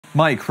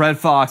Mike, Red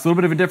Fox, a little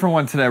bit of a different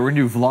one today. We're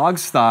gonna do vlog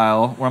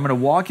style, where I'm gonna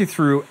walk you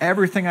through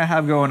everything I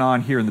have going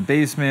on here in the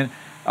basement,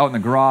 out in the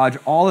garage,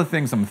 all the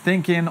things I'm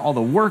thinking, all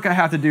the work I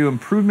have to do,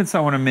 improvements I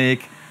wanna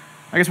make.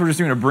 I guess we're just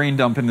doing a brain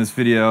dump in this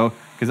video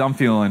because I'm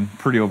feeling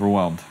pretty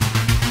overwhelmed.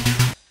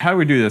 How do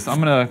we do this?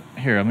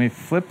 Here, let me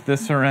flip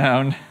this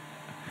around.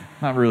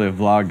 Not really a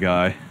vlog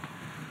guy.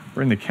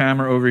 Bring the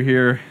camera over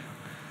here.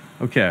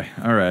 Okay,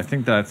 all right, I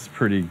think that's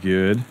pretty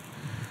good.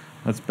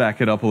 Let's back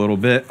it up a little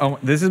bit. Oh,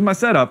 this is my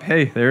setup.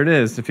 Hey, there it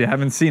is. If you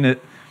haven't seen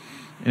it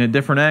in a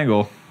different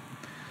angle,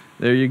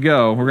 there you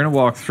go. We're gonna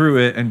walk through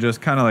it and just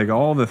kind of like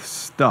all the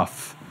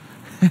stuff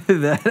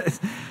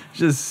that's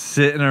just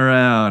sitting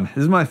around.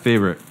 This is my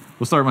favorite.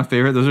 We'll start with my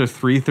favorite. Those are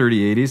 3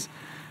 3080s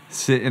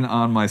sitting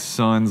on my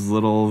son's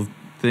little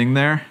thing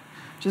there.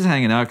 Just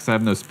hanging out because I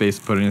have no space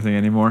to put anything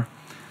anymore.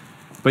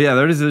 But yeah,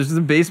 there it is. There's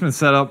a basement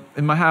setup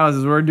in my house. This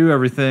is where I do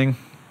everything.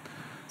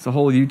 It's a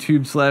whole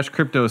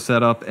YouTube/crypto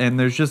setup, and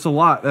there's just a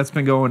lot that's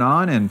been going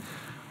on, and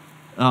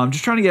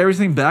just trying to get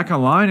everything back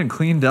online and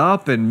cleaned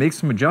up and make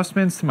some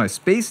adjustments to my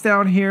space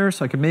down here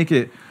so I can make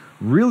it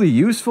really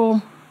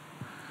useful.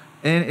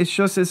 And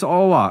it's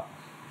all a lot.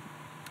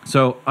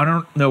 So I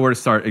don't know where to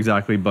start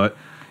exactly, but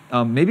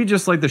maybe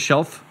just like the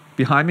shelf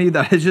behind me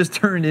that has just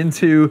turned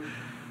into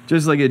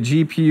just like a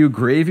GPU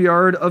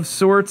graveyard of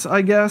sorts,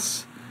 I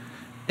guess.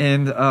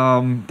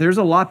 And there's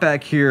a lot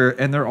back here,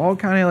 and they're all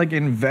kind of like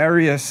in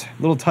various,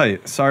 little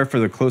tight, sorry for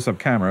the close-up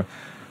camera,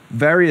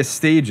 various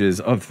stages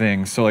of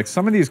things. So like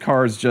some of these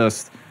cards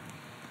just,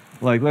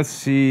 like let's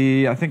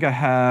see, I think I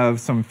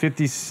have some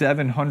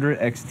 5700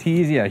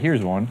 XTs. Yeah,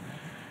 here's one.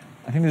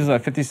 I think this is a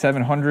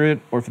 5700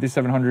 or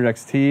 5700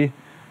 XT.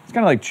 It's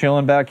kind of like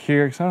chilling back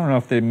here because I don't know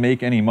if they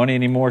make any money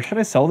anymore. Should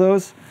I sell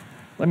those?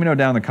 Let me know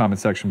down in the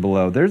comment section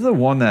below. There's the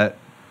one that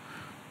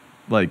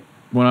like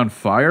went on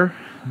fire.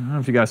 I don't know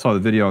if you guys saw the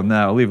video on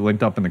that. I'll leave it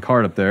linked up in the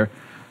card up there.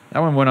 That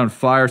one went on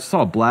fire. It's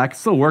all black. It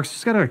still works.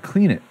 Just gotta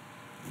clean it.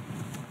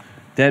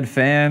 Dead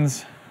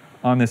fans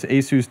on this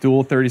Asus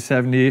Dual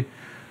 3070.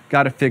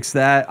 Gotta fix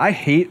that. I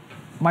hate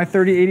my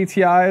 3080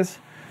 Ti's.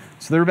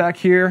 So they're back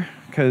here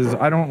because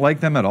I don't like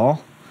them at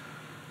all.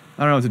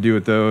 I don't know what to do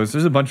with those.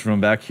 There's a bunch of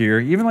them back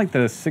here. Even like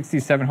the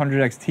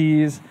 6700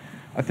 XTs,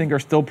 I think are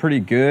still pretty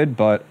good,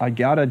 but I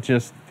gotta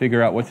just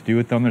figure out what to do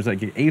with them. There's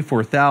like an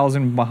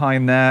A4000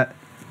 behind that.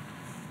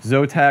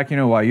 Zotac, you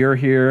know why you're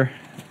here.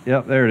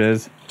 Yep, there it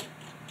is.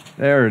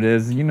 There it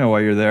is. You know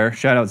why you're there.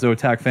 Shout out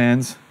Zotac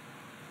fans.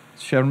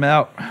 Shout them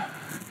out.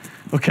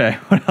 Okay,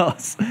 what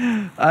else?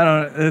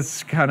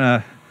 It's kind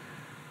of,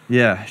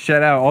 yeah,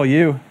 shout out all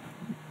you.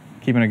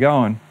 Keeping it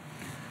going.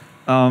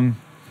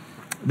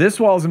 This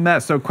wall's a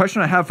mess. So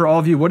question I have for all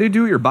of you, what do you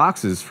do with your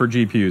boxes for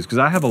GPUs? Because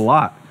I have a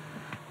lot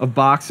of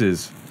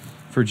boxes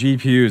for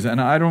GPUs,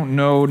 and I don't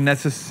know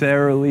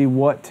necessarily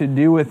what to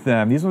do with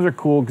them. These ones are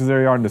cool because they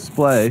are on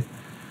display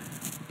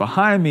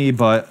behind me,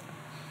 but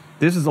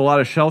this is a lot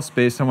of shelf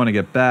space I want to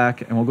get back,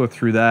 and we'll go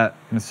through that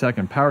in a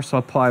second. Power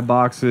supply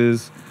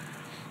boxes.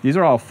 These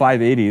are all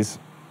 580s.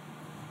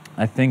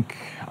 I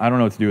don't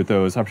know what to do with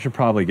those. I should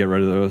probably get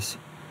rid of those.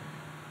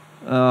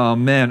 Oh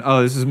man,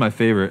 oh, this is my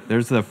favorite.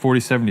 There's the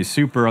 4070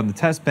 Super on the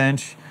test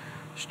bench,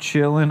 just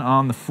chilling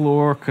on the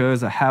floor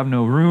because I have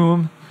no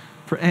room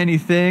for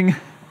anything.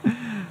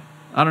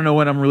 I don't know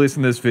when I'm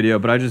releasing this video,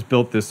 but I just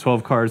built this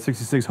 12 card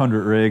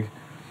 6600 rig.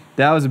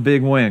 That was a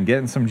big win,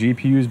 getting some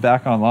GPUs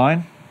back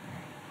online.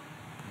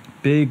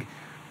 Big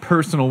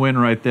personal win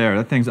right there.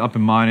 That thing's up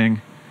and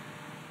mining,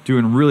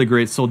 doing really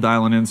great, still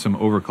dialing in some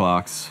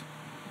overclocks.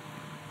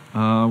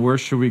 Where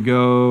should we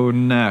go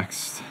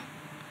next?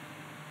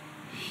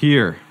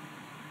 Here.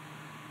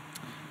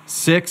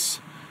 6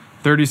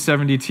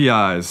 3070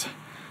 Ti's.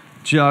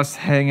 Just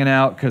hanging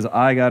out because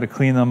I got to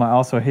clean them. I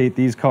also hate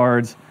these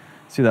cards.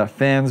 See, that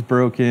fan's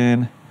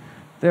broken.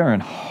 They're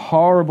in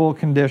horrible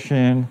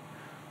condition.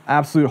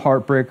 Absolute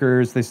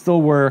heartbreakers. They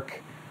still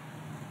work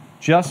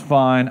just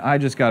fine. I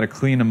just got to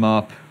clean them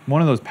up.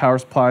 One of those power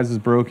supplies is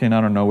broken.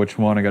 I don't know which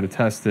one. I got to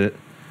test it.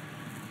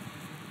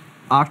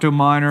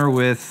 Octominer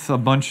with a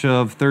bunch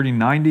of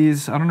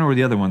 3090s. I don't know where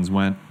the other ones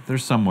went. They're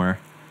somewhere.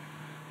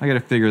 I got to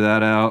figure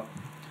that out.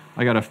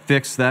 I got to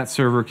fix that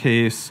server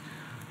case.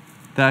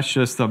 That's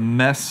just a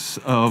mess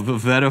of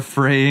Veta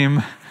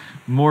frame.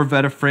 More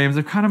Veta frames.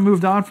 I've kind of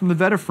moved on from the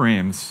Veta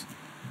frames.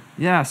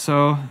 Yeah,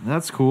 so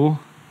that's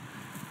cool.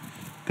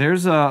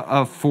 There's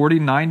a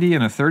 4090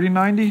 and a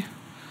 3090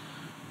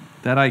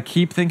 that I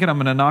keep thinking I'm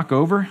going to knock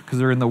over because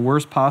they're in the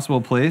worst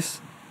possible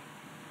place.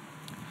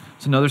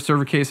 It's another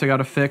server case I got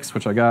to fix,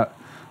 which I got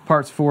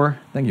parts for.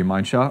 Thank you,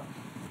 Mindshop.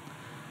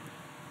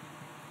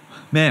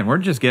 Man, we're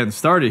just getting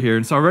started here.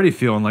 It's already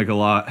feeling like a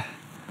lot.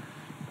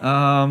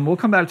 We'll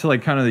come back to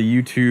like kind of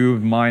the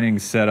YouTube mining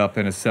setup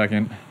in a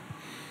second.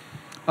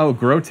 Oh,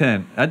 Grow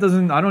Tent. I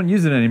don't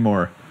use it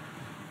anymore.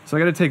 So I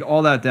got to take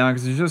all that down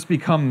because it's just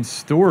become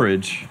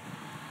storage.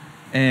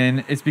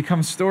 And it's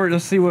become storage.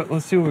 Let's see what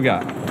we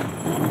got.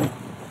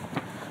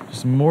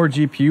 Just more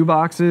GPU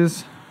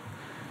boxes.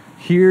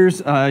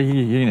 Here's, you're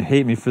gonna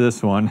hate me for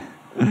this one.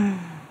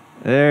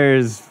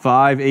 There's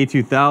 5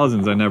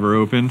 A2000s I never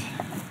opened.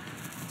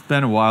 It's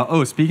been a while.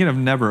 Oh, speaking of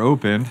never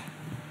opened,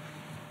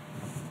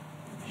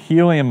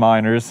 helium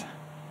miners,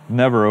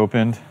 never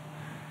opened.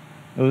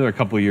 Those are a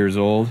couple years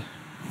old.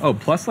 Oh,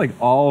 plus like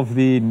all of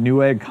the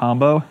Newegg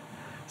combo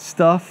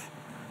stuff.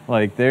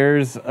 Like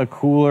there's a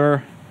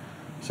cooler.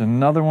 There's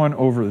another one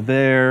over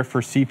there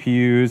for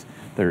CPUs.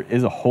 There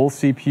is a whole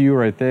CPU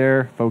right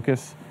there.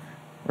 Focus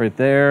right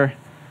there.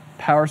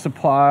 Power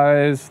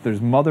supplies. There's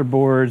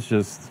motherboards.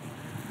 Just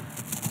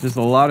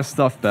a lot of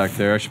stuff back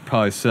there I should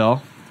probably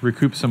sell,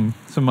 recoup some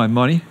of my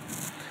money.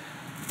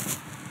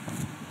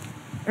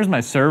 There's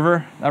my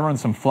server. I run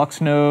some Flux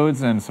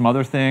nodes and some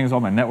other things, all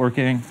my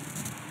networking.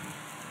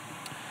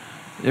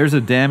 There's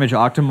a damaged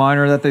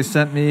Octominer that they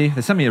sent me.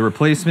 They sent me a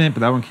replacement, but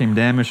that one came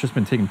damaged. Just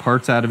been taking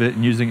parts out of it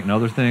and using it in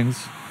other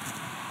things.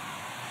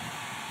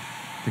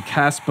 The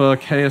Caspa,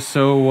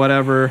 KSO,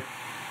 whatever.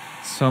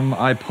 Some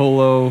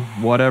iPolo,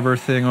 whatever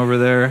thing over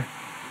there.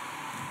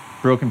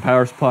 Broken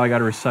power supply, got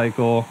to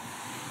recycle.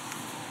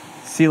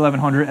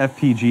 C1100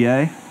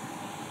 FPGA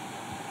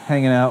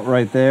hanging out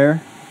right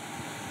there.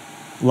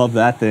 Love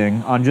that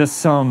thing on just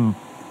some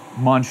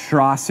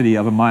monstrosity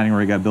of a mining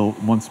rig I built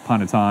once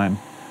upon a time.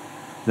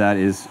 That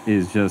is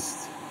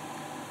just,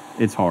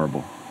 it's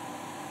horrible.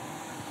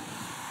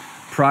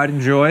 Pride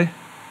and Joy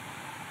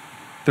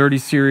 30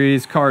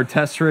 series card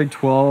test rig,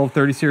 12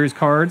 30 series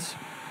cards.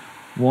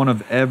 One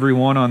of every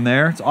one on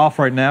there. It's off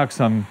right now because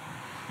I'm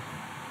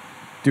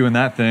doing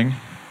that thing.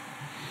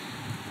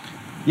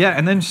 Yeah,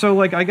 and then so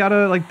like I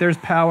gotta, like there's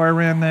power I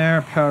ran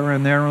there, I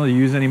don't really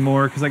use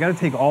anymore because I gotta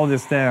take all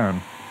this down.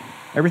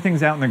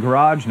 Everything's out in the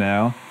garage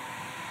now.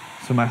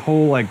 So my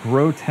whole like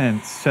grow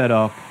tent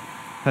setup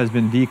has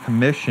been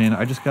decommissioned.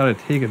 I just gotta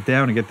take it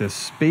down and get this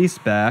space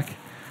back,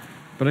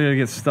 but I gotta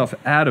get stuff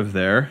out of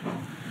there.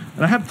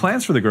 And I have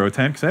plans for the grow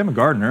tent because I am a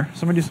gardener.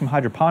 So I'm gonna do some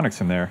hydroponics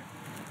in there,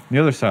 on the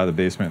other side of the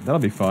basement. That'll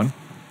be fun.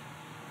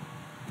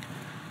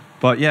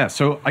 But yeah,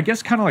 so I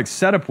guess kind of like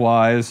setup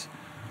wise,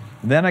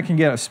 then I can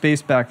get a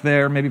space back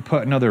there, maybe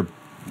put another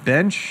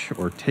bench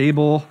or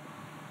table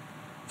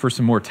for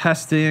some more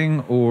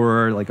testing,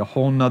 or like a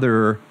whole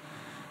nother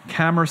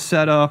camera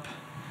setup.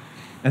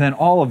 And then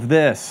all of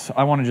this,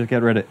 I want to just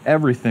get rid of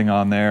everything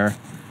on there.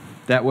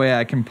 That way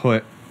I can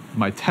put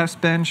my test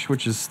bench,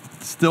 which is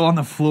still on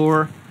the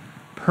floor,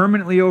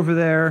 permanently over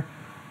there.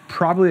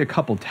 Probably a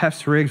couple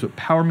test rigs with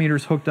power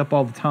meters hooked up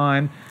all the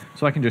time,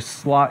 so I can just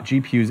slot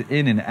GPUs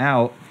in and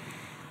out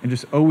and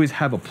just always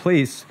have a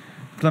place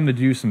for them to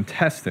do some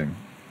testing.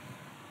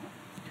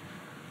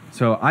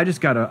 So I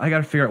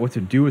gotta figure out what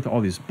to do with all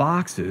these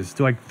boxes.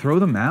 Do I throw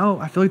them out?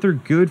 I feel like they're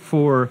good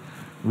for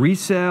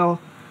resale.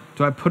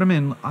 Do I put them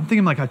in, I'm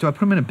thinking like, do I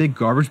put them in a big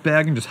garbage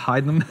bag and just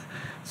hide them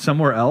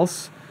somewhere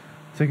else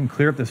so I can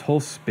clear up this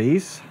whole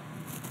space?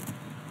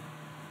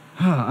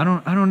 I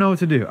don't know what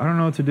to do. I don't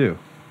know what to do.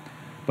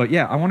 But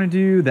yeah, I want to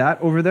do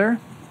that over there.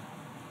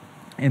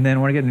 And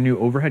then when I get a new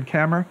overhead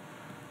camera,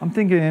 I'm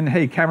thinking,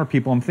 hey, camera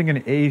people, I'm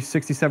thinking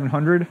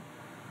A6700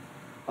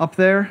 up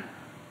there.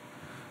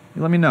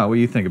 Let me know what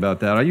you think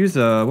about that. I use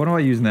a, what do I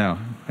use now?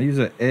 I use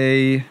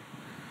a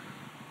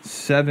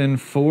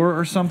A74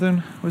 or something.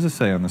 What does it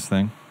say on this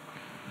thing?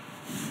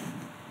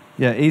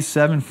 Yeah,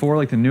 A74,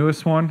 like the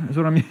newest one is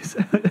what I'm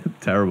using.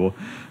 Terrible.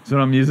 That's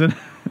what I'm using.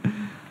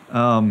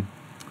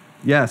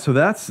 Yeah, so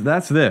that's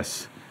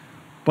this.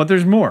 But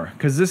there's more,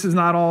 because this is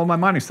not all my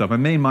mining stuff. My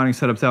main mining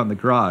setup's out in the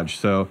garage,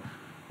 so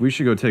we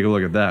should go take a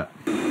look at that.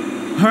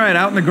 All right,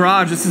 out in the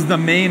garage, this is the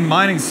main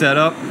mining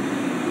setup.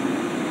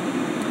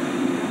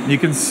 You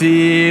can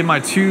see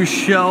my 2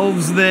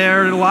 shelves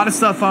there. A lot of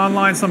stuff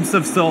online, some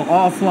stuff still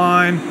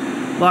offline.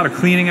 A lot of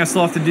cleaning I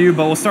still have to do,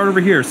 but we'll start over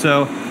here.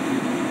 So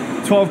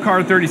 12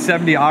 card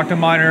 3070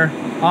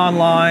 Octominer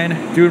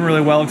online, doing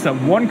really well,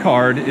 except one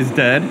card is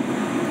dead.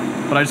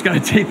 But I just gotta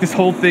take this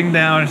whole thing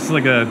down. It's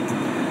like a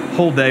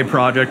whole day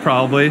project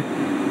probably.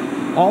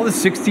 All the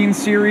 16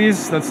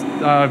 series, that's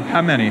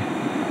how many?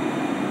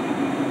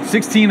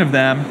 16 of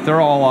them,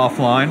 they're all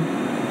offline.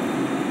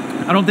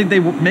 I don't think they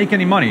make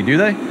any money, do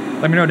they?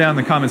 Let me know down in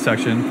the comment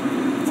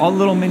section. All the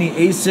little mini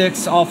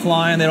ASICs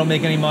offline, they don't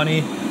make any money.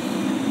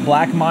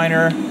 Black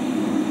Miner,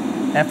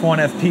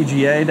 F1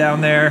 FPGA down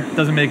there,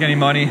 doesn't make any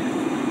money.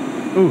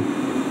 Ooh,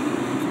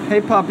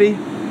 hey puppy,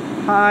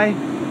 hi.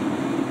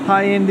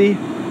 Hi Indy.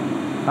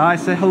 Hi,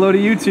 say hello to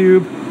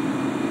YouTube.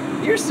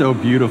 You're so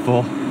beautiful.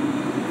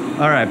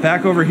 All right,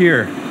 back over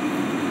here.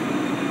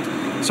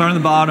 Starting at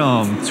the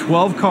bottom,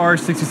 12 car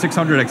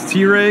 6600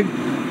 XT rig,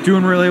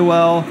 doing really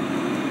well.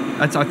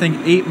 That's, I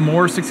think, 8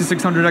 more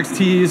 6600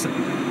 XTs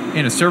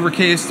in a server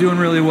case, doing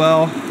really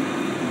well.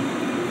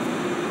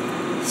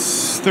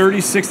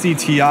 3060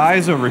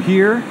 Ti's over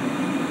here,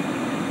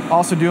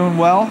 also doing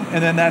well.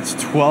 And then that's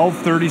 12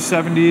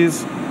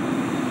 3070s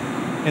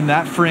in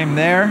that frame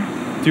there,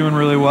 doing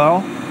really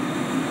well.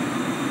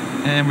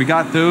 And we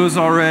got those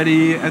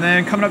already. And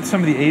then coming up to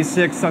some of the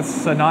ASICs,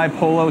 that's an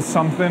iPolo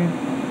something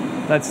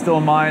that's still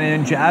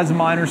mining. Jazz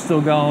Miner's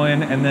still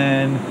going. And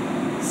then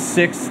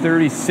 6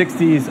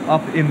 3060s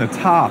up in the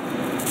top.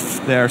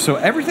 there. So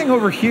everything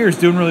over here is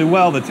doing really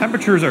well. The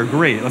temperatures are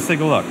great. Let's take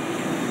a look.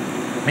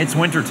 It's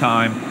winter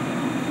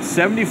time,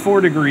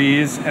 74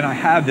 degrees, and I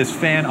have this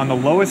fan on the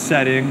lowest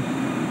setting,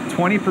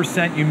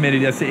 20%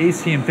 humidity. That's the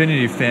AC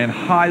Infinity fan.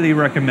 Highly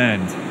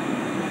recommend.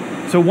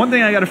 So one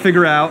thing I got to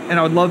figure out, and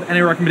I would love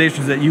any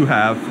recommendations that you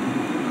have.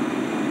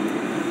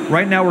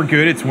 Right now we're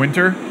good. It's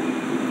winter.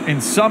 In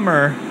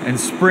summer and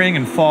spring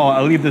and fall,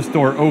 I leave this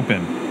door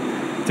open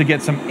to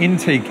get some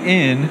intake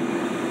in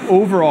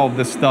over all of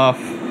this stuff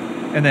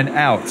and then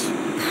out.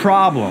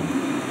 Problem.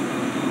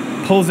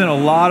 Pulls in a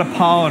lot of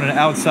pollen and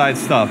outside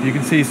stuff. You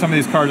can see some of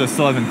these cars I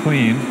still haven't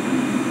cleaned.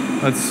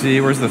 Let's see,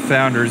 where's the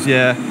Founders?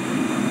 Yeah,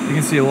 you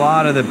can see a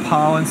lot of the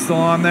pollen still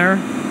on there.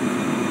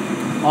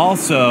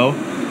 Also,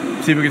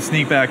 see if we can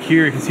sneak back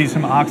here, you can see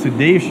some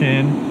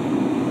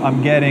oxidation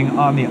I'm getting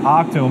on the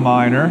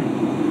Octominer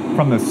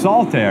from the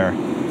salt air.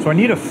 So I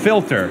need a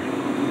filter.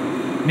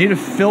 I need to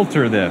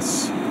filter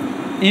this.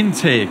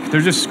 Intake.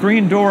 There's a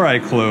screen door I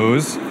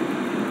close,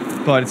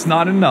 but it's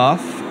not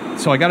enough.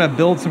 So I gotta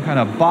build some kind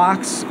of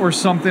box or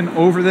something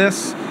over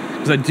this,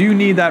 because I do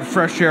need that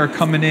fresh air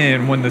coming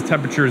in when the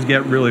temperatures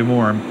get really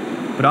warm.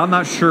 But I'm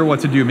not sure what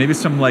to do. Maybe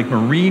some like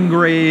marine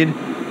grade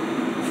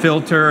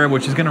filter,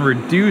 which is gonna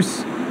reduce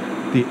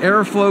the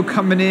airflow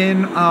coming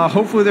in.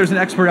 Hopefully there's an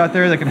expert out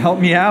there that can help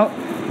me out.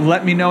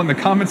 Let me know in the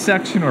comment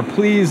section, or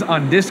please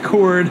on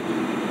Discord.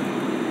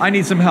 I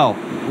need some help.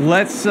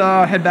 Let's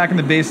head back in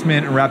the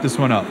basement and wrap this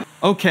one up.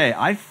 Okay,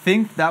 I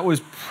think that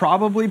was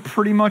probably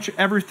pretty much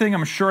everything.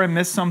 I'm sure I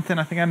missed something.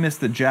 I think I missed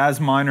the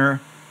Jazz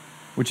Miner,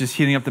 which is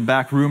heating up the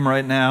back room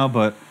right now,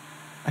 but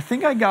I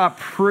think I got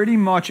pretty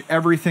much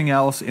everything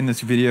else in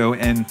this video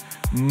and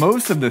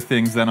most of the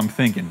things that I'm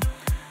thinking.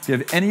 If you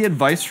have any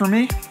advice for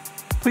me,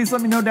 please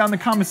let me know down in the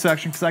comment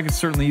section, because I could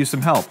certainly use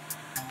some help.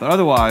 But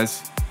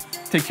otherwise,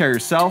 take care of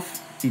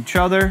yourself, each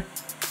other,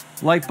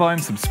 like button,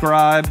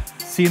 subscribe.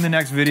 See you in the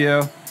next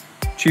video.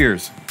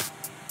 Cheers.